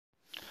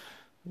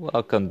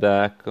Welcome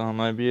back, all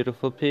my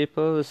beautiful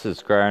people. This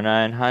is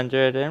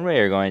Gar900, and we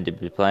are going to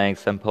be playing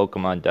some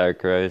Pokemon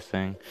Dark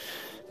Rising.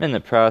 I'm in the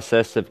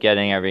process of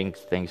getting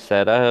everything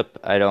set up.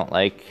 I don't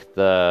like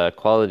the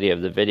quality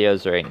of the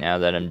videos right now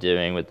that I'm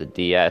doing with the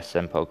DS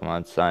and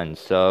Pokemon Sun,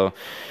 so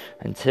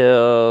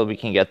until we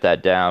can get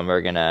that down,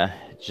 we're gonna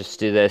just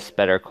do this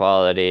better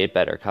quality,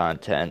 better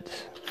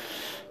content.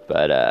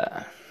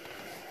 But,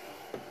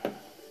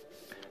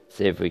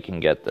 see if we can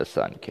get this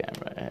on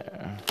camera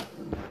here.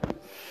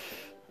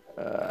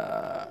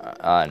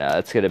 Oh no,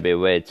 it's gonna be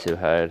way too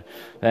hard.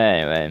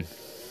 Anyway,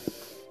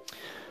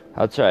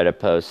 I'll try to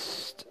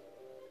post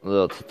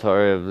little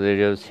tutorial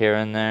videos here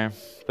and there.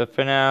 But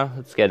for now,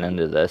 let's get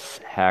into this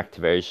hacked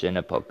version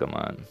of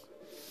Pokemon.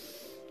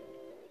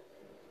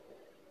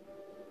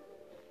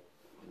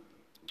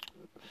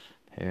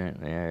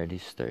 Apparently, I already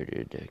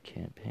started a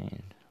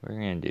campaign. We're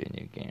gonna do a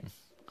new game.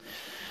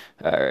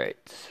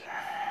 Alright.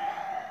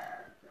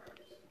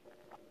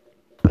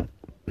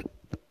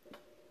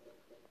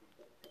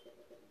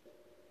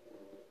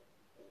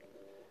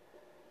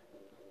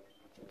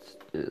 Let's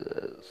do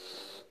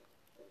this.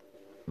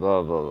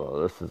 Blah blah blah.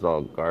 This is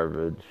all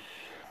garbage.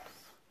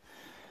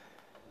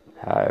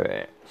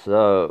 Alright,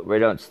 so we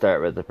don't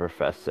start with the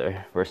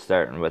professor. We're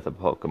starting with a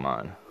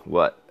Pokemon.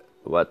 What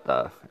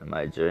the? Am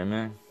I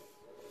dreaming?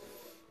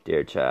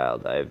 Dear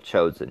child, I have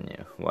chosen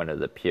you, one of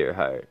the pure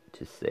heart,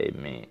 to save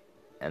me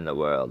and the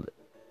world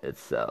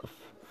itself.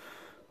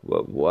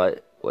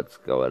 What's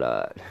going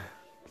on?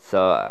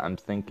 So I'm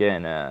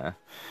thinking,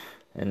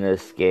 in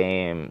this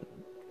game,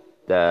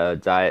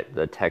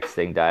 the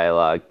texting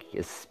dialogue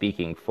is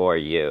speaking for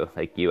you,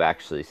 like you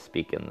actually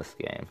speak in this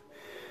game.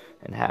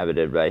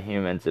 Inhabited by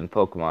humans and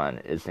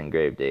Pokemon is in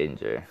grave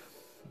danger.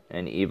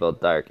 An evil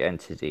dark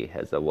entity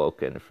has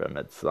awoken from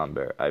its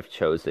slumber. I've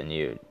chosen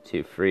you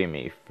to free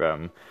me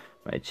from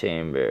my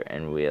chamber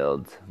and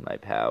wield my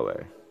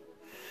power.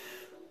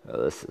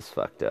 Oh, this is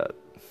fucked up.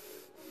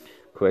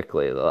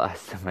 Quickly, the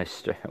last of my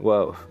strength.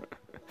 Whoa.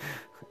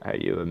 Are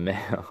you a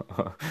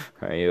male?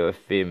 Are you a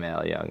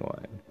female, young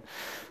one?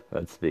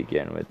 Let's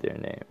begin with your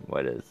name.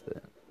 What is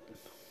it?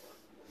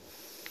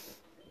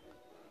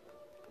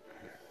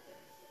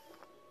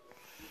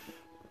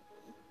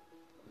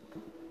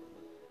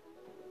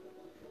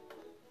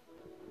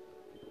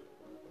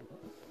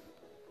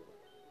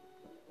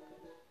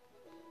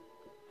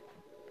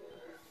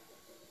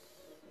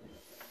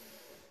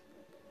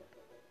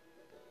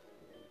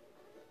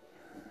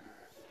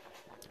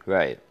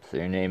 Right, so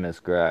your name is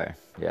Grar.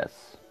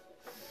 Yes.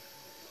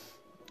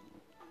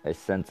 I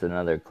sense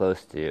another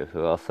close to you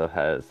who also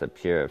has a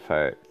pure of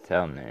heart.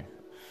 Tell me,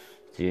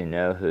 do you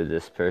know who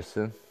this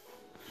person?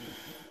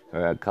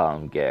 Or I'll call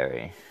him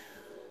Gary.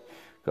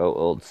 Go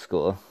old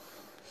school.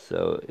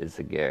 So is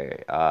a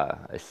Gary. Ah,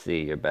 I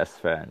see your best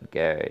friend,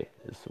 Gary,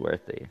 is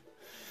worthy.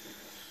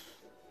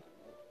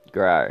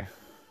 Grar,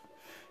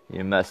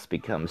 you must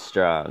become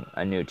strong.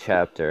 A new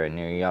chapter in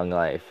your young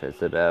life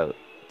is about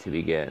to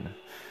begin.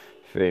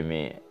 Free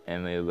me,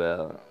 and we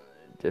will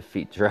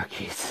defeat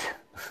druggies.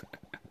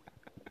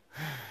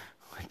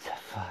 What the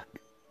fuck?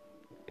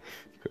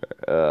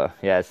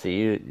 Yeah,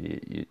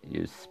 see,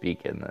 you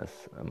speak in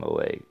this. I'm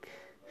awake.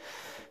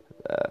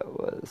 That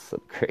was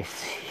some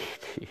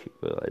crazy.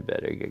 Well, I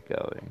better get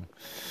going.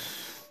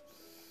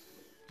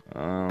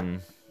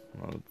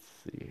 Let's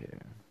see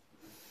here.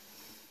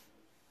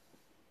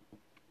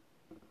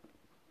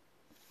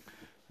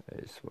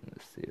 I just want to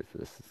see if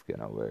this is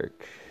gonna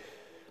work.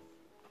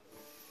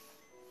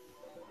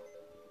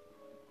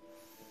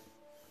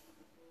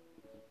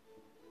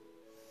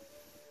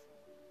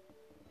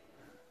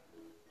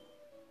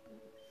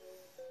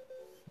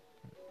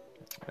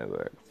 It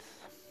works.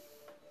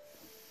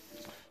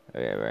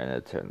 Okay, we're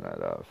gonna turn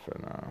that off for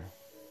now.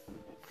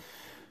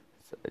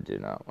 So I do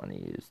not want to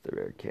use the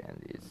rare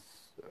candies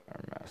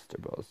or master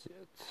balls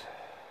yet.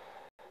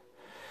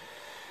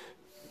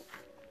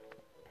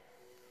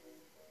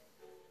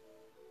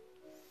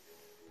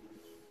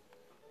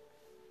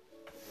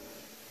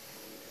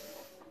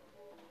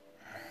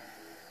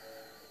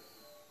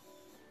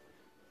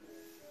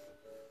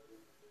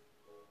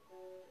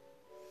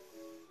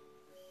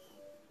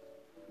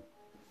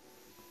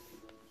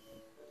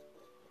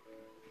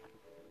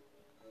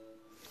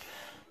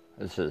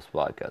 Let's just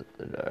walk out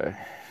the door.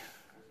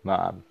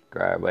 Mom,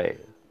 grab, wait.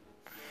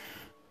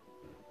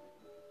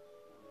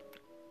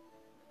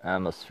 I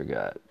almost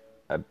forgot.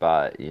 I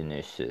bought you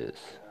new shoes.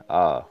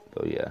 Oh,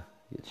 yeah.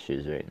 Get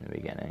shoes right in the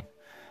beginning.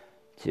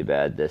 Too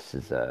bad this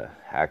is a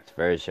hacked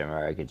version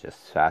where I could just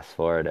fast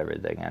forward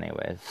everything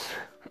anyways.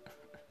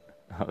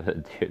 I'll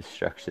do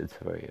instructions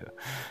for you.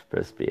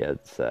 First be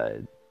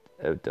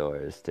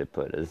outdoors to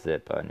put a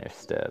zip on your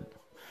step.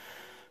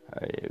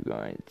 Are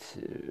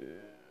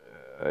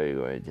you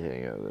going to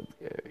hang out with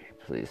Gary?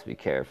 Please be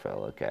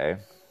careful, okay?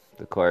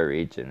 The core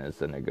region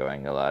is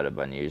undergoing a lot of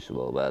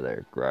unusual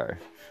weather. Grar.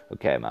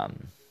 Okay,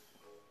 Mom.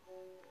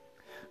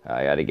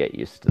 I gotta get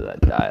used to that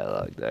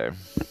dialogue there.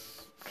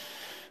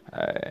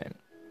 Alright.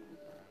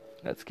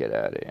 Let's get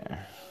out of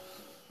here.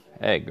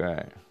 Hey,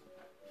 Grar.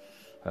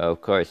 Oh,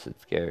 of course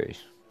it's Gary.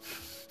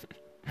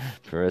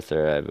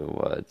 Professor Ivan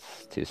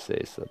wants to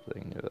say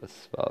something to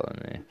us. Follow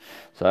me.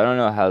 So I don't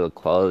know how the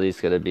quality's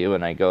gonna be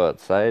when I go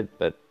outside,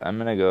 but I'm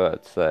gonna go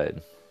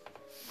outside.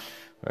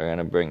 We're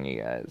gonna bring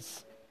you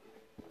guys.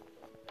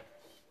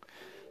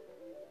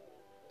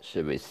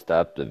 Should we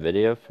stop the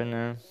video for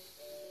now?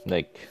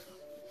 Like,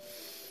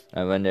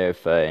 I wonder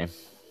if I...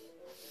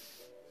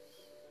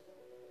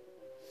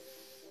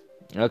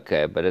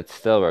 Okay, but it's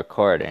still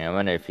recording. I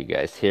wonder if you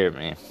guys hear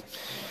me.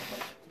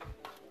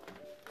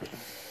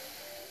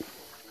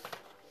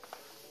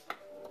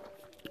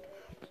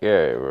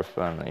 Gary, we're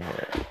finally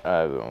here.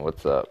 Ivan,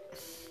 what's up?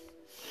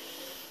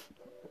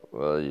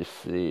 Well, you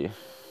see,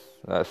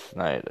 last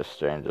night a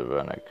strange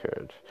event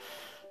occurred.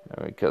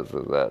 And because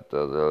of that,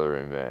 the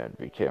delivery man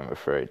became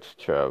afraid to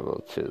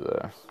travel to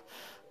the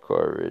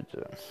core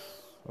region.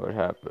 What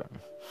happened?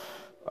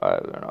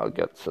 Ivan, I'll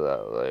get to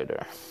that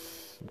later.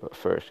 But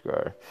first,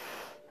 Gar,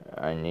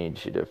 I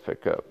need you to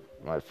pick up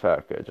my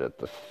package at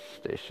the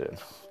station.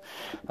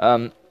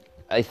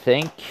 I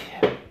think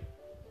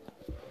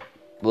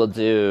we'll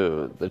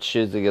do the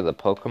choosing of the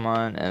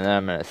Pokemon, and then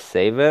I'm going to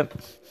save it.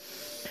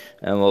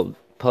 And we'll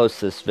post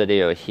this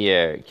video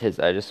here, because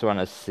I just want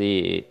to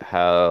see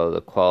how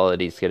the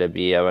quality's going to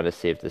be. I want to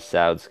see if the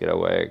sound's going to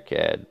work,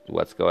 and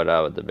what's going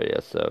on with the video.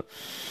 So,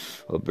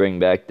 we'll bring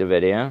back the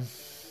video.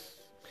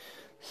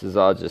 This is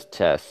all just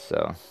tests,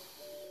 so...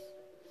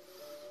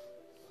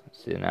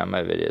 See, now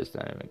my video's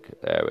not even...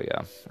 There we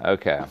go.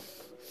 Okay.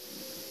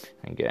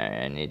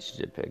 I need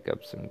you to pick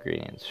up some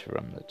greens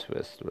from the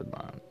Twistwood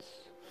Mountains.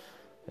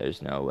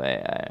 There's no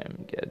way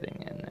I'm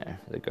getting in there.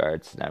 The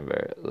guards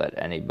never let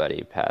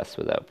anybody pass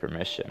without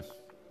permission.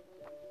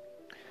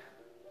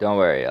 Don't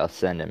worry, I'll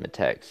send him a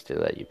text to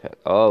let you pass.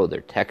 Oh,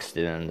 they're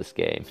texting in this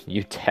game.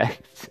 You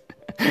text?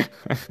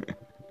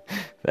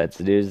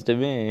 That's news to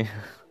me.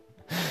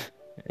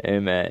 Hey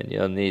man,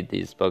 you'll need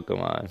these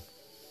Pokemon.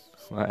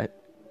 What?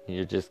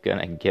 You're just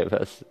gonna give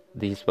us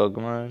these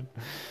Pokemon?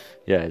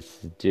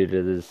 Yes, due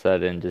to the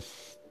sudden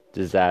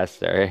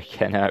disaster, I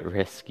cannot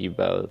risk you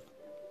both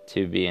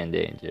to be in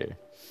danger.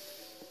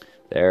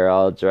 They're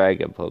all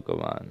dragon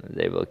Pokemon.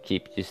 They will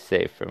keep you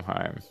safe from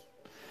harm.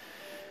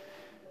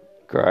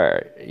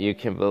 Grar, you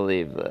can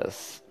believe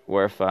this.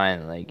 We're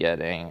finally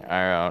getting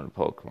our own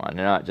Pokemon.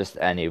 They're not just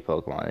any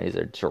Pokemon. These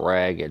are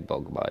dragon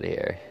Pokemon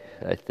here.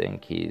 I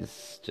think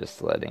he's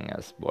just letting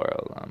us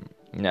borrow them.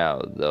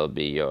 No, they'll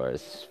be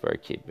yours for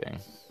keeping.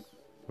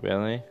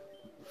 Really?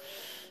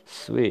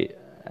 Sweet.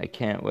 I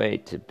can't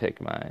wait to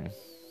pick mine.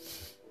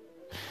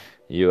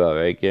 You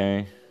alright,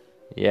 Gary?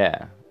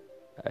 Yeah.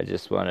 I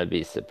just want to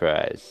be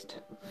surprised.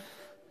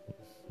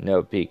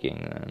 No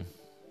peeking, then.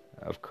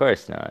 Of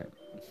course not.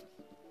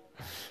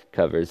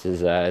 Covers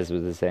his eyes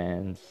with his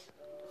hands.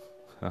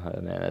 Oh,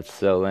 man, that's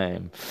so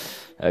lame.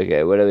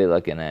 Okay, what are we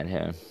looking at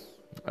here?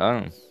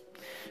 Oh,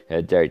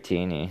 a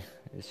Dartini.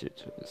 Is your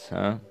choice,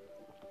 huh?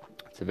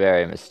 It's a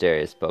very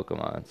mysterious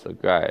Pokemon, so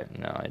great.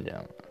 No, I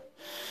don't.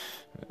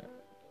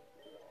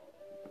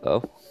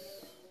 Oh.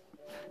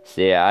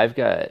 See, I've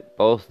got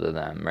both of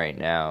them right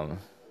now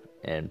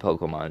in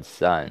Pokemon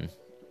Sun.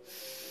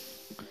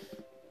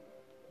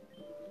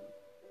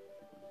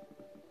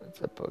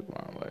 It's a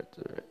Pokemon where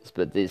it is.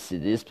 But these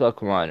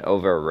Pokemon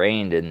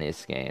overreigned in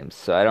these games,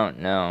 so I don't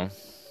know.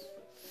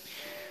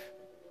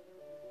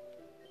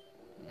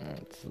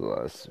 It's the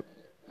last one.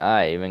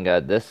 I even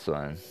got this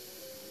one.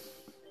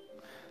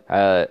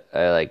 I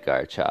like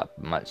Garchomp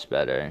much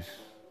better.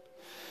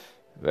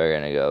 We're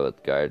gonna go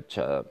with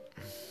Garchomp.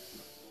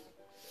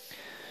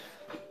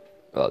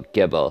 Well,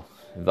 Gibble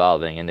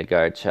evolving into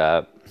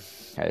Garchomp.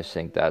 I just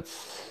think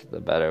that's the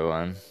better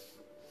one.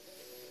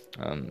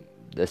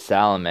 The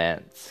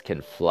Salamence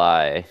can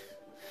fly.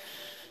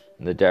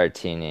 The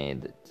Dartini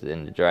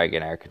and the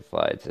Dragonair can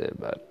fly too,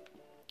 but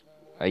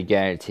I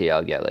guarantee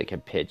I'll get like a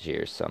Pidgey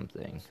or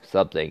something.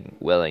 Something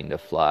willing to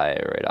fly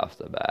right off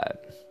the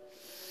bat.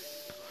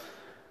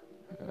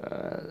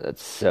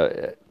 That's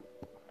so...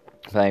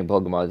 Playing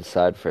Pokemon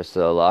aside for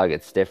so long,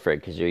 it's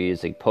different because you're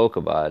using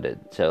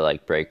Pokemon to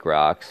like break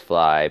rocks,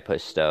 fly,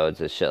 push stones,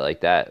 and shit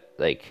like that.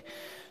 Like,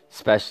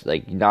 especially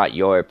like not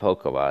your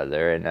Pokemon.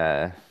 They're in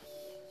a...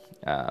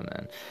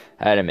 man.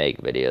 I had to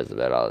make videos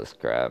about all this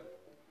crap.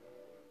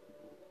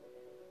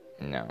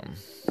 No.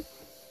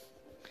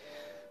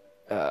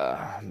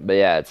 But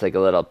yeah, it's like a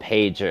little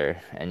pager,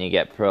 and you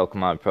get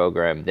Pokemon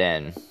programmed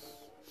in.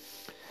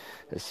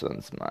 This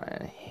one's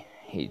mine.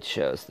 He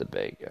chose the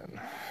big one.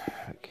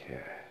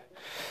 Okay.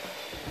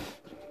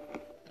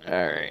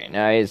 Alright,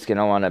 now he's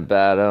gonna want to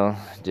battle.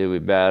 Do we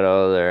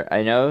battle or...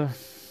 I know...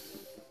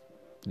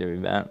 Do we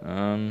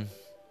battle?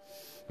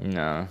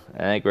 No. I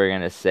think we're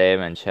gonna save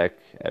and check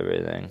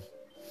everything.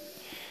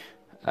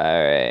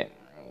 Alright.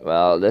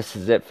 Well, this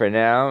is it for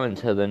now.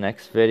 Until the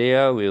next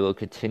video, we will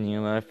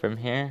continue from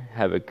here.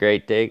 Have a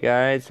great day,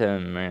 guys,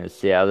 and we're gonna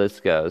see how this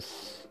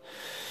goes.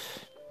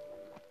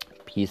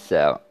 Peace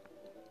out.